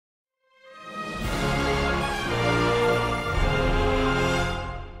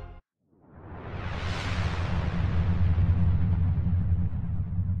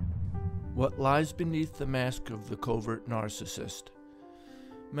What lies beneath the mask of the covert narcissist?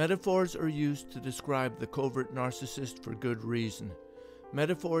 Metaphors are used to describe the covert narcissist for good reason.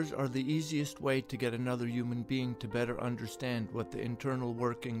 Metaphors are the easiest way to get another human being to better understand what the internal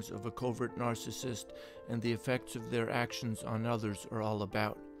workings of a covert narcissist and the effects of their actions on others are all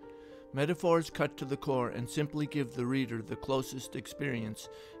about. Metaphors cut to the core and simply give the reader the closest experience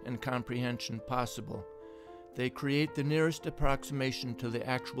and comprehension possible. They create the nearest approximation to the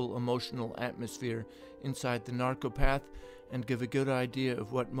actual emotional atmosphere inside the narcopath and give a good idea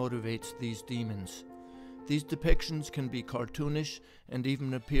of what motivates these demons. These depictions can be cartoonish and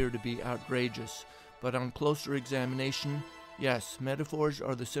even appear to be outrageous, but on closer examination, yes, metaphors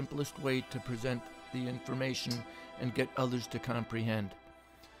are the simplest way to present the information and get others to comprehend.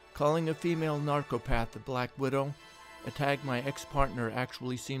 Calling a female narcopath a black widow, a tag my ex-partner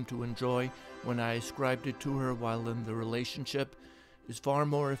actually seemed to enjoy when I ascribed it to her while in the relationship, is far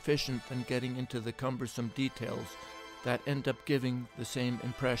more efficient than getting into the cumbersome details that end up giving the same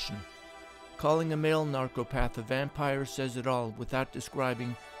impression. Calling a male narcopath a vampire says it all without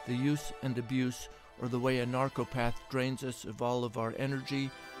describing the use and abuse or the way a narcopath drains us of all of our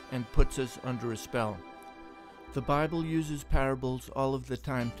energy and puts us under a spell. The Bible uses parables all of the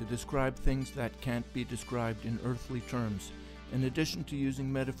time to describe things that can't be described in earthly terms, in addition to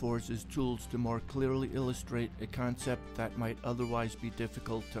using metaphors as tools to more clearly illustrate a concept that might otherwise be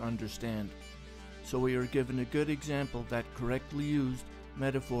difficult to understand. So we are given a good example that correctly used,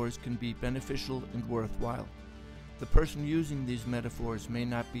 metaphors can be beneficial and worthwhile. The person using these metaphors may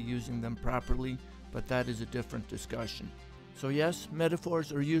not be using them properly, but that is a different discussion. So yes,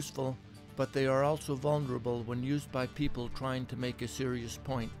 metaphors are useful, but they are also vulnerable when used by people trying to make a serious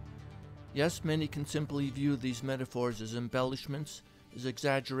point. Yes, many can simply view these metaphors as embellishments, as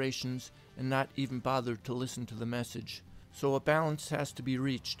exaggerations, and not even bother to listen to the message. So a balance has to be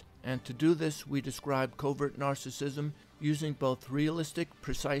reached, and to do this we describe covert narcissism using both realistic,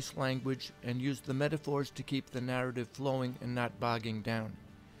 precise language and use the metaphors to keep the narrative flowing and not bogging down.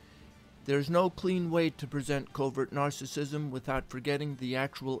 There is no clean way to present covert narcissism without forgetting the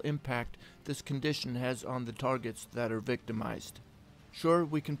actual impact this condition has on the targets that are victimized. Sure,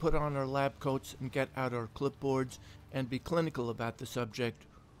 we can put on our lab coats and get out our clipboards and be clinical about the subject,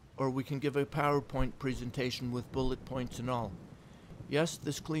 or we can give a PowerPoint presentation with bullet points and all. Yes,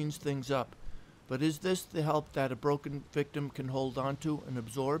 this cleans things up, but is this the help that a broken victim can hold on to and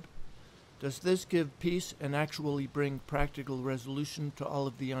absorb? Does this give peace and actually bring practical resolution to all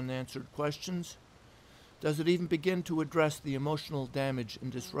of the unanswered questions? Does it even begin to address the emotional damage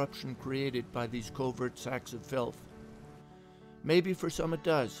and disruption created by these covert sacks of filth? Maybe for some it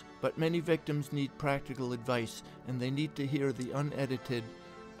does, but many victims need practical advice, and they need to hear the unedited,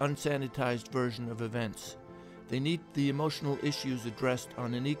 unsanitized version of events. They need the emotional issues addressed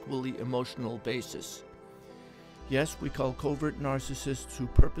on an equally emotional basis. Yes, we call covert narcissists who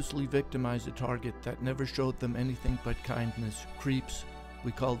purposely victimize a target that never showed them anything but kindness creeps.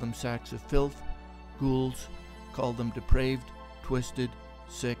 We call them sacks of filth, ghouls, call them depraved, twisted,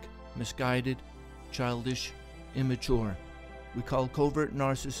 sick, misguided, childish, immature. We call covert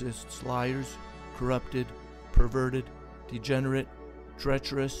narcissists liars, corrupted, perverted, degenerate,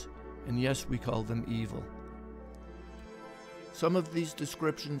 treacherous, and yes, we call them evil. Some of these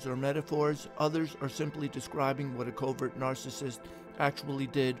descriptions are metaphors, others are simply describing what a covert narcissist actually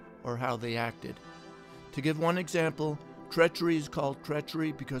did or how they acted. To give one example, treachery is called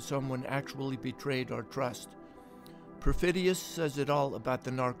treachery because someone actually betrayed our trust. Perfidious says it all about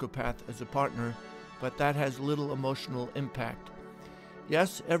the narcopath as a partner, but that has little emotional impact.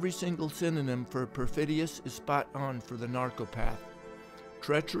 Yes, every single synonym for perfidious is spot on for the narcopath.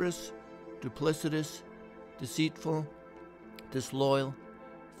 Treacherous, duplicitous, deceitful, disloyal,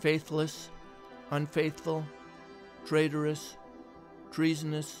 faithless, unfaithful, traitorous,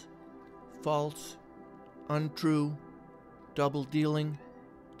 treasonous, false, untrue, double-dealing,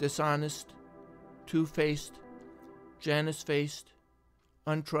 dishonest, two-faced, Janus-faced,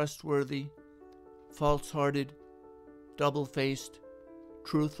 untrustworthy, false-hearted, double-faced,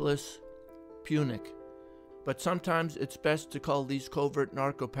 truthless, punic. But sometimes it's best to call these covert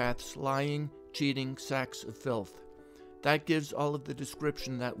narcopaths lying, cheating sacks of filth. That gives all of the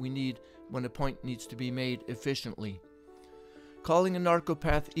description that we need when a point needs to be made efficiently. Calling a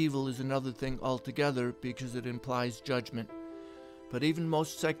narcopath evil is another thing altogether because it implies judgment. But even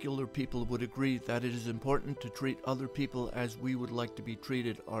most secular people would agree that it is important to treat other people as we would like to be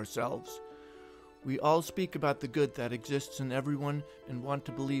treated ourselves. We all speak about the good that exists in everyone and want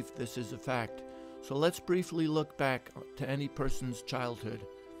to believe this is a fact. So let's briefly look back to any person's childhood.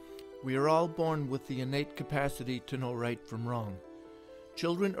 We are all born with the innate capacity to know right from wrong.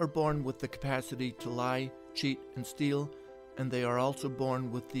 Children are born with the capacity to lie, cheat, and steal, and they are also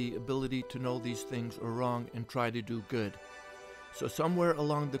born with the ability to know these things are wrong and try to do good. So somewhere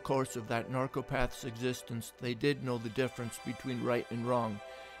along the course of that narcopath's existence, they did know the difference between right and wrong,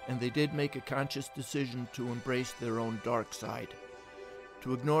 and they did make a conscious decision to embrace their own dark side,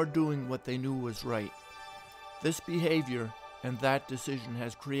 to ignore doing what they knew was right. This behavior and that decision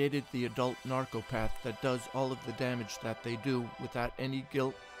has created the adult narcopath that does all of the damage that they do without any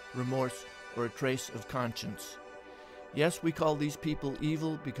guilt, remorse, or a trace of conscience. Yes, we call these people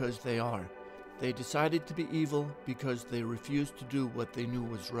evil because they are. They decided to be evil because they refused to do what they knew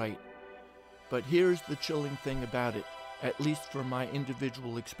was right. But here's the chilling thing about it, at least from my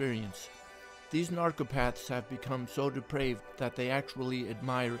individual experience. These narcopaths have become so depraved that they actually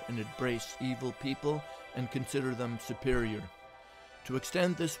admire and embrace evil people and consider them superior. To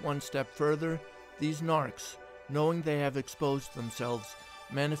extend this one step further, these narcs, knowing they have exposed themselves,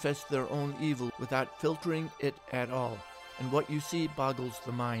 manifest their own evil without filtering it at all, and what you see boggles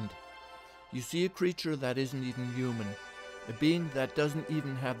the mind. You see a creature that isn't even human, a being that doesn't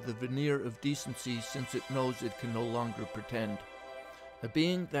even have the veneer of decency since it knows it can no longer pretend. A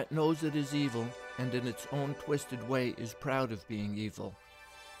being that knows it is evil, and in its own twisted way is proud of being evil.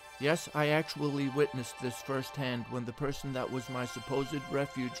 Yes, I actually witnessed this firsthand when the person that was my supposed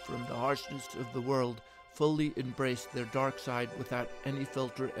refuge from the harshness of the world fully embraced their dark side without any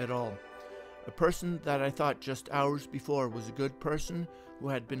filter at all. A person that I thought just hours before was a good person who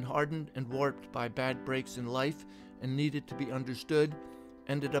had been hardened and warped by bad breaks in life and needed to be understood,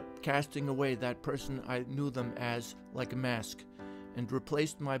 ended up casting away that person I knew them as like a mask, and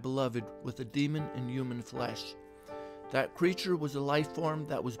replaced my beloved with a demon in human flesh. That creature was a life form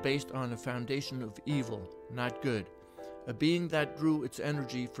that was based on a foundation of evil, not good. A being that drew its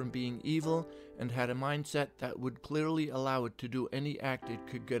energy from being evil and had a mindset that would clearly allow it to do any act it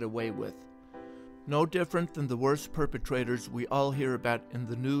could get away with. No different than the worst perpetrators we all hear about in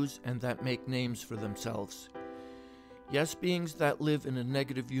the news and that make names for themselves. Yes, beings that live in a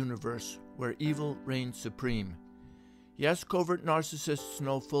negative universe where evil reigns supreme. Yes, covert narcissists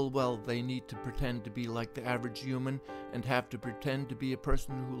know full well they need to pretend to be like the average human and have to pretend to be a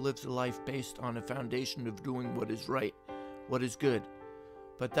person who lives a life based on a foundation of doing what is right, what is good.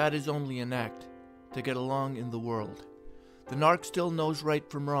 But that is only an act, to get along in the world. The narc still knows right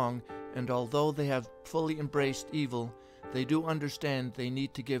from wrong, and although they have fully embraced evil, they do understand they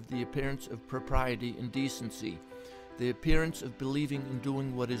need to give the appearance of propriety and decency, the appearance of believing in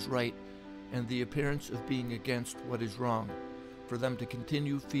doing what is right, and the appearance of being against what is wrong, for them to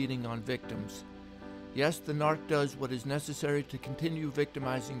continue feeding on victims. Yes, the narc does what is necessary to continue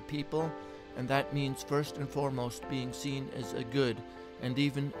victimizing people, and that means first and foremost being seen as a good and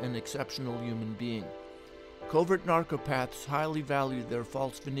even an exceptional human being. Covert narcopaths highly value their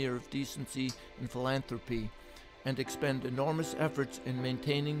false veneer of decency and philanthropy, and expend enormous efforts in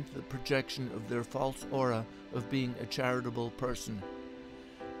maintaining the projection of their false aura of being a charitable person.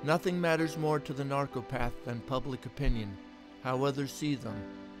 Nothing matters more to the narcopath than public opinion, how others see them,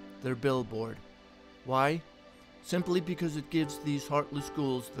 their billboard. Why? Simply because it gives these heartless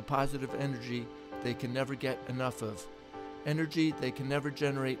ghouls the positive energy they can never get enough of, energy they can never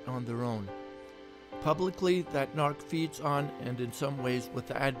generate on their own. Publicly, that narc feeds on, and in some ways with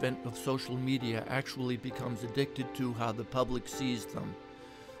the advent of social media actually becomes addicted to how the public sees them.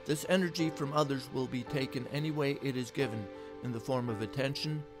 This energy from others will be taken any way it is given, in the form of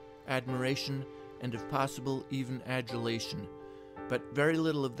attention, admiration, and if possible, even adulation. But very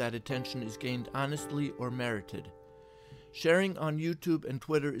little of that attention is gained honestly or merited. Sharing on YouTube and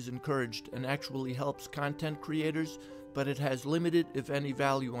Twitter is encouraged and actually helps content creators, but it has limited, if any,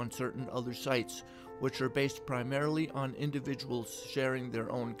 value on certain other sites, which are based primarily on individuals sharing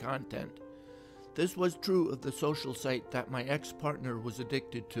their own content. This was true of the social site that my ex-partner was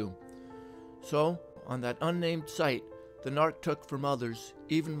addicted to. So, on that unnamed site, the narc took from others,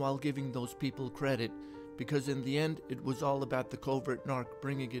 even while giving those people credit, because in the end it was all about the covert narc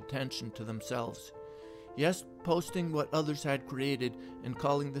bringing attention to themselves. Yes, posting what others had created and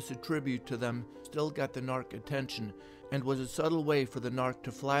calling this a tribute to them still got the narc attention, and was a subtle way for the narc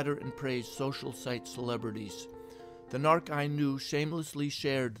to flatter and praise social site celebrities. The narc I knew shamelessly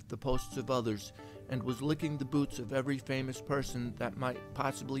shared the posts of others, and was licking the boots of every famous person that might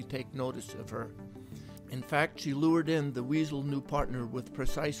possibly take notice of her. In fact, she lured in the weasel new partner with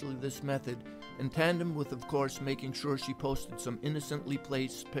precisely this method, in tandem with, of course, making sure she posted some innocently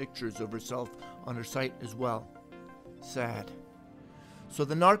placed pictures of herself on her site as well. Sad. So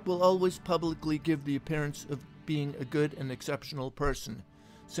the narc will always publicly give the appearance of being a good and exceptional person,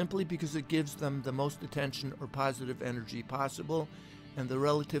 simply because it gives them the most attention or positive energy possible, and the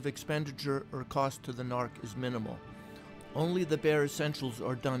relative expenditure or cost to the narc is minimal. Only the bare essentials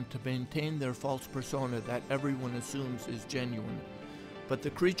are done to maintain their false persona that everyone assumes is genuine. But the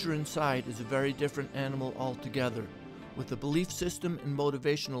creature inside is a very different animal altogether, with a belief system and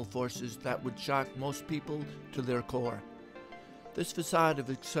motivational forces that would shock most people to their core. This facade of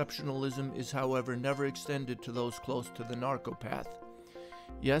exceptionalism is, however, never extended to those close to the narcopath.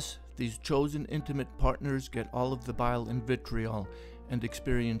 Yes, these chosen intimate partners get all of the bile and vitriol and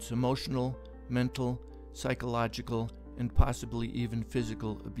experience emotional, mental, psychological, and possibly even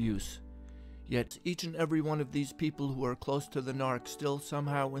physical abuse. Yet each and every one of these people who are close to the narc still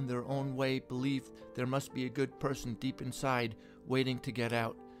somehow in their own way believe there must be a good person deep inside waiting to get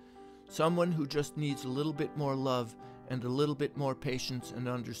out. Someone who just needs a little bit more love and a little bit more patience and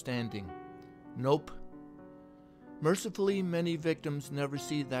understanding. Nope. Mercifully, many victims never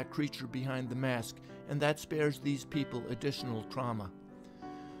see that creature behind the mask, and that spares these people additional trauma.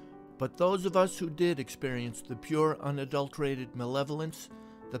 But those of us who did experience the pure, unadulterated malevolence,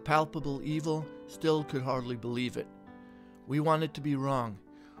 the palpable evil, still could hardly believe it. We wanted to be wrong.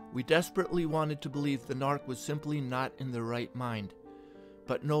 We desperately wanted to believe the narc was simply not in their right mind.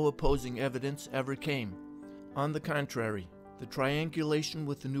 But no opposing evidence ever came. On the contrary, the triangulation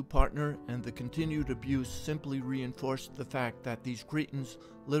with the new partner and the continued abuse simply reinforced the fact that these cretins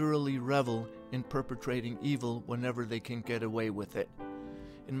literally revel in perpetrating evil whenever they can get away with it.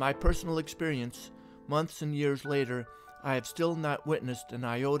 In my personal experience, months and years later, I have still not witnessed an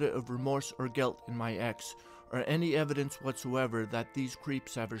iota of remorse or guilt in my ex, or any evidence whatsoever that these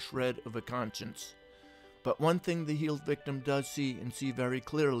creeps have a shred of a conscience. But one thing the healed victim does see, and see very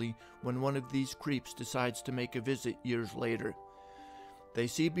clearly, when one of these creeps decides to make a visit years later. They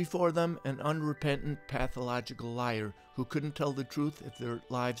see before them an unrepentant, pathological liar who couldn't tell the truth if their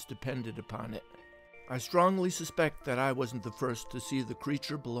lives depended upon it. I strongly suspect that I wasn't the first to see the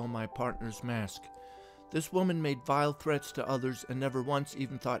creature below my partner's mask. This woman made vile threats to others and never once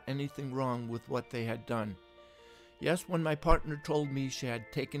even thought anything wrong with what they had done. Yes, when my partner told me she had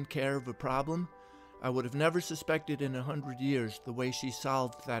taken care of a problem, I would have never suspected in 100 years the way she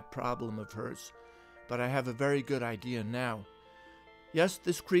solved that problem of hers. But I have a very good idea now. Yes,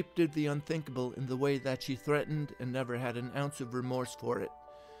 this creep did the unthinkable in the way that she threatened and never had an ounce of remorse for it.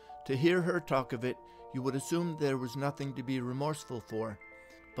 To hear her talk of it, you would assume there was nothing to be remorseful for.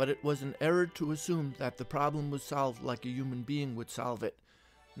 But it was an error to assume that the problem was solved like a human being would solve it,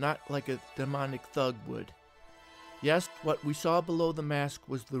 not like a demonic thug would. Yes, what we saw below the mask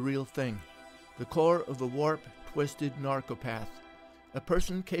was the real thing, the core of a warped, twisted narcopath, a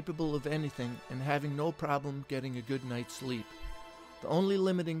person capable of anything and having no problem getting a good night's sleep. The only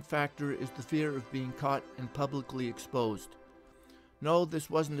limiting factor is the fear of being caught and publicly exposed. No, this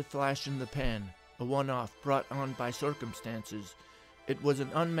wasn't a flash in the pan, a one-off brought on by circumstances. It was an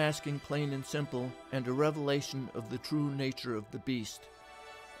unmasking plain and simple, and a revelation of the true nature of the beast.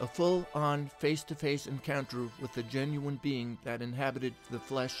 A full-on, face-to-face encounter with a genuine being that inhabited the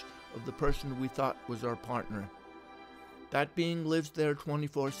flesh of the person we thought was our partner. That being lives there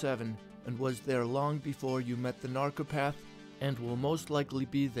 24/7, and was there long before you met the narcopath, and will most likely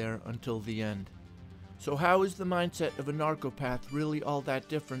be there until the end. So how is the mindset of a narcopath really all that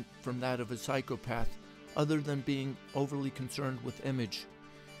different from that of a psychopath, other than being overly concerned with image?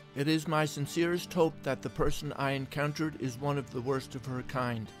 It is my sincerest hope that the person I encountered is one of the worst of her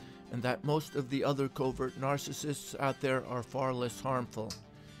kind, and that most of the other covert narcissists out there are far less harmful.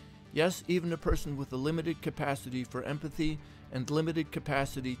 Yes, even a person with a limited capacity for empathy and limited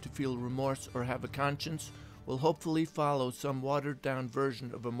capacity to feel remorse or have a conscience will hopefully follow some watered-down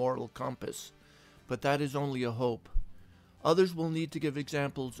version of a moral compass. But that is only a hope. Others will need to give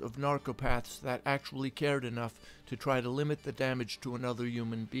examples of narcopaths that actually cared enough to try to limit the damage to another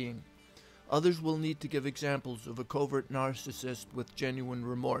human being. Others will need to give examples of a covert narcissist with genuine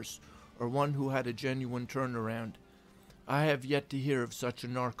remorse, or one who had a genuine turnaround. I have yet to hear of such a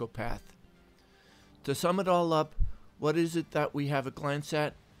narcopath. To sum it all up, what is it that we have a glance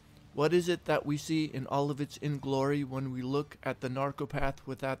at? What is it that we see in all of its inglory when we look at the narcopath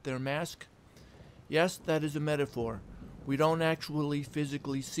without their mask? Yes, that is a metaphor. We don't actually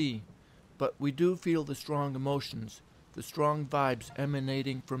physically see, but we do feel the strong emotions, the strong vibes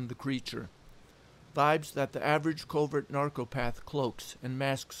emanating from the creature. Vibes that the average covert narcopath cloaks and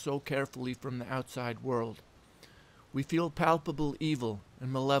masks so carefully from the outside world. We feel palpable evil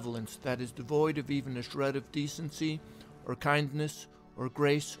and malevolence that is devoid of even a shred of decency, or kindness, or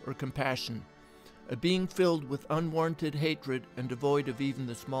grace, or compassion. A being filled with unwarranted hatred and devoid of even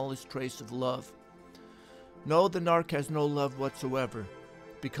the smallest trace of love. No, the narc has no love whatsoever,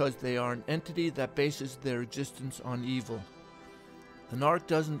 because they are an entity that bases their existence on evil. The narc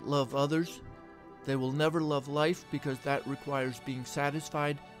doesn't love others. They will never love life because that requires being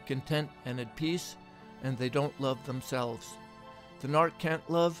satisfied, content, and at peace, and they don't love themselves. The narc can't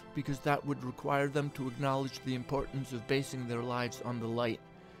love because that would require them to acknowledge the importance of basing their lives on the light,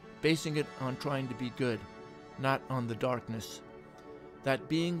 basing it on trying to be good, not on the darkness. That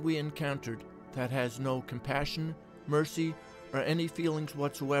being we encountered that has no compassion, mercy, or any feelings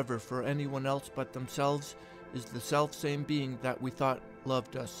whatsoever for anyone else but themselves is the self-same being that we thought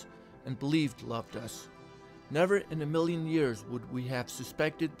loved us and believed loved us. Never in a million years would we have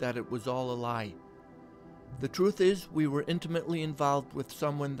suspected that it was all a lie. The truth is, we were intimately involved with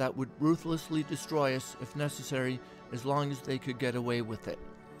someone that would ruthlessly destroy us if necessary, as long as they could get away with it.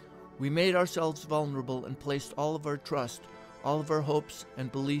 We made ourselves vulnerable and placed all of our trust, all of our hopes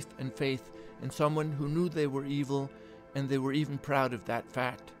and belief and faith in someone who knew they were evil, and they were even proud of that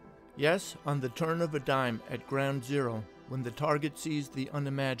fact. Yes, on the turn of a dime at ground zero, when the target sees the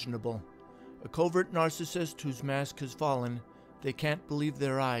unimaginable, a covert narcissist whose mask has fallen, they can't believe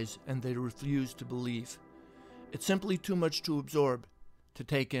their eyes and they refuse to believe. It's simply too much to absorb, to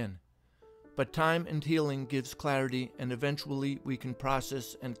take in. But time and healing gives clarity, and eventually we can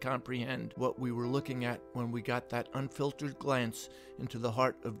process and comprehend what we were looking at when we got that unfiltered glance into the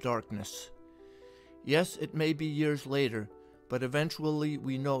heart of darkness. Yes, it may be years later, but eventually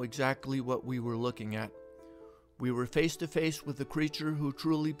we know exactly what we were looking at. We were face to face with a creature who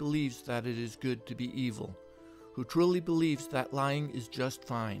truly believes that it is good to be evil, who truly believes that lying is just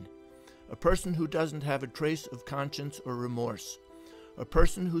fine. A person who doesn't have a trace of conscience or remorse. A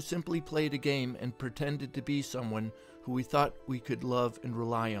person who simply played a game and pretended to be someone who we thought we could love and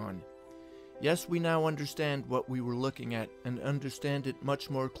rely on. Yes, we now understand what we were looking at, and understand it much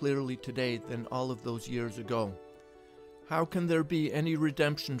more clearly today than all of those years ago. How can there be any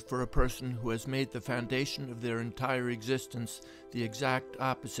redemption for a person who has made the foundation of their entire existence the exact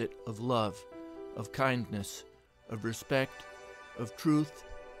opposite of love, of kindness, of respect, of truth,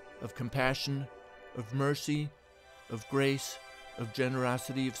 of compassion, of mercy, of grace, of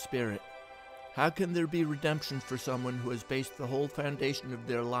generosity of spirit? How can there be redemption for someone who has based the whole foundation of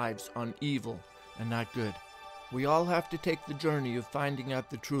their lives on evil and not good? We all have to take the journey of finding out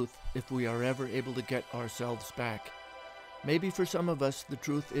the truth if we are ever able to get ourselves back. Maybe for some of us, the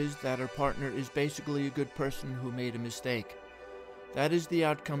truth is that our partner is basically a good person who made a mistake. That is the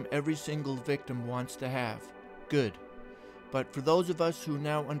outcome every single victim wants to have. Good. But for those of us who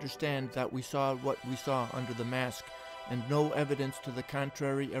now understand that we saw what we saw under the mask and no evidence to the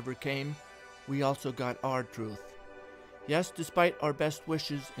contrary ever came, we also got our truth. Yes, despite our best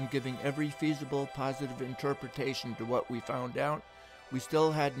wishes and giving every feasible positive interpretation to what we found out, we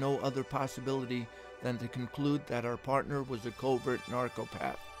still had no other possibility than to conclude that our partner was a covert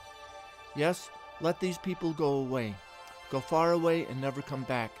narcopath. Yes, let these people go away. Go far away and never come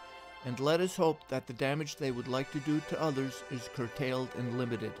back. And let us hope that the damage they would like to do to others is curtailed and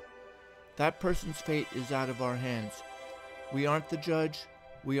limited. That person's fate is out of our hands. We aren't the judge,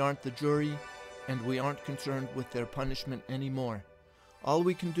 we aren't the jury, and we aren't concerned with their punishment anymore. All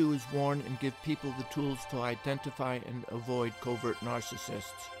we can do is warn and give people the tools to identify and avoid covert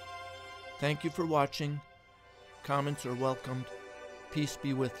narcissists. Thank you for watching. Comments are welcomed. Peace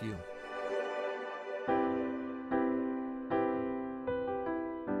be with you.